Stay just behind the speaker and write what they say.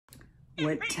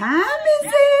What time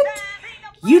is it?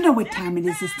 You know what time it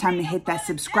is. It's time to hit that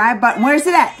subscribe button. Where's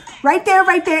it at? Right there,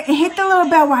 right there. And hit the little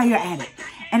bell while you're at it.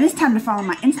 And it's time to follow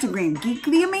my Instagram,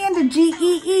 Geekly Amanda,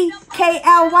 Geekly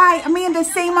Amanda,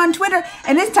 same on Twitter.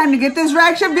 And it's time to get this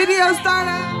reaction video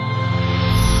started.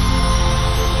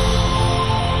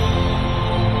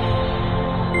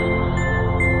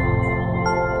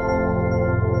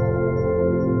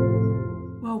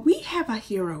 We have a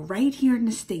hero right here in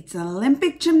the States, an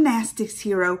Olympic gymnastics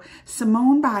hero,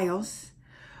 Simone Biles,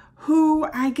 who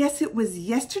I guess it was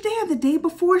yesterday or the day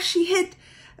before she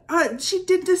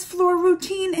did this floor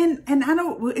routine, and I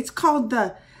don't, it's called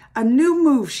a new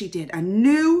move she did, a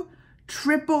new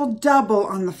triple double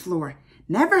on the floor.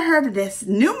 Never heard of this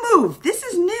new move. This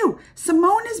is new.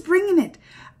 Simone is bringing it.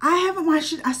 I haven't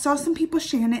watched it. I saw some people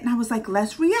sharing it and I was like,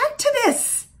 let's react to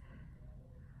this.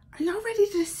 Are y'all ready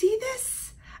to see this?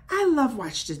 I love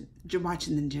watching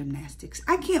the gymnastics.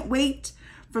 I can't wait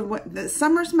for the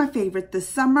summer's my favorite. The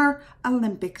Summer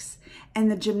Olympics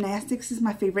and the gymnastics is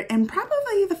my favorite. And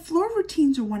probably the floor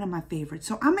routines are one of my favorites.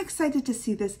 So I'm excited to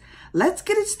see this. Let's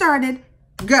get it started.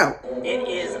 Go. It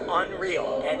is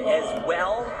unreal and as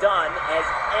well done as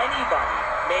anybody,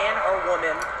 man or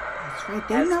woman, that's right.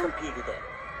 They has know. competed in.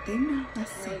 They know.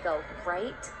 Let's see. There you go.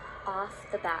 Right off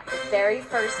the bat. The very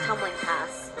first tumbling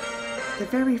pass. The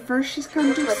very first, she's going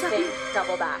to do twisting, something.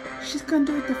 double back. She's going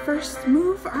to do it the first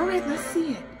move. All right, let's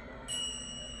see it.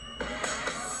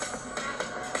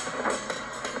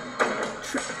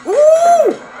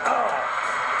 Ooh!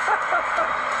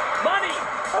 Money!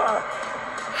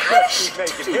 How does she She's do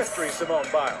making this? history, Simone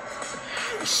Biles.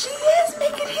 She is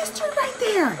making history right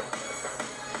there.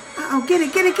 Uh-oh, get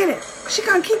it, get it, get it. She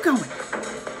going to keep going.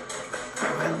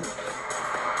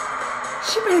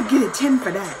 She better get a 10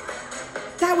 for that.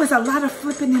 That was a lot of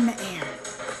flipping in the air.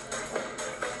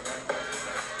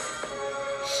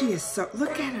 She is so,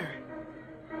 look at her.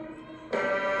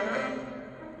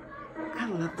 I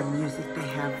love the music they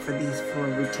have for these floor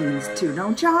routines too,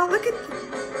 don't y'all? Look at,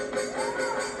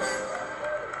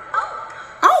 oh!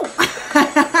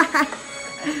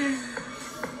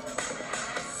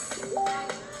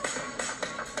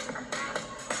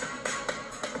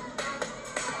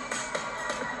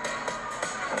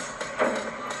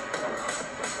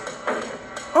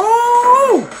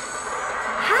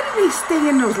 Stay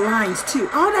in those lines too.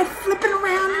 All that flipping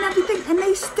around and everything, and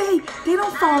they stay. They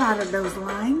don't fall out of those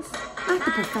lines. Not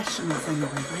the professionals anyway,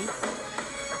 right?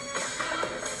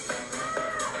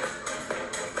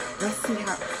 Let's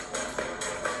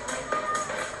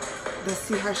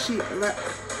see how she look,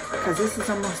 because this is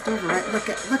almost over, right? Look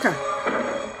at her.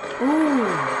 Ooh,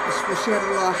 she had a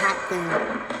little hop there.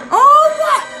 Oh,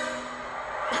 what?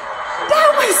 That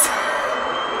was.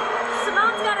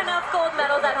 Gold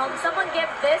medals at home. Someone give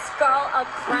this girl a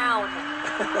crown.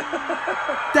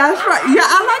 That's right. Yeah,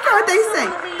 I like what they say.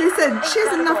 They said she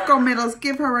has enough gold medals.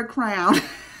 Give her a crown.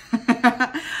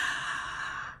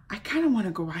 I kind of want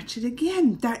to go watch it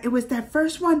again. It was that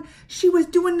first one. She was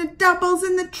doing the doubles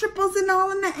and the triples and all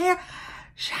in the air.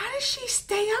 How does she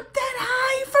stay up that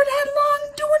high for that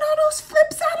long doing all those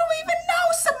flips? I don't even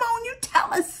know, Simone. You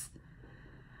tell us.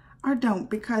 Or don't,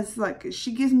 because like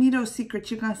she gives me those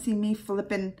secrets. You're going to see me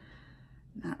flipping.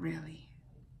 Not really.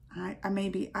 I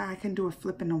can do a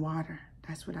flip in the water.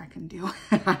 That's what I can do.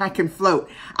 I can float.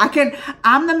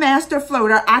 I'm the master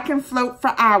floater. I can float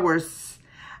for hours.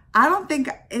 I don't think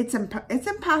it's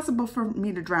impossible for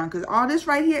me to drown because all this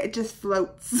right here, it just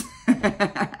floats.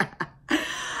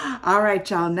 All right,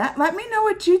 y'all. Let me know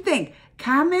what you think.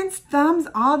 Comments, thumbs,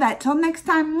 all that. Till next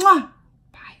time. Mwah.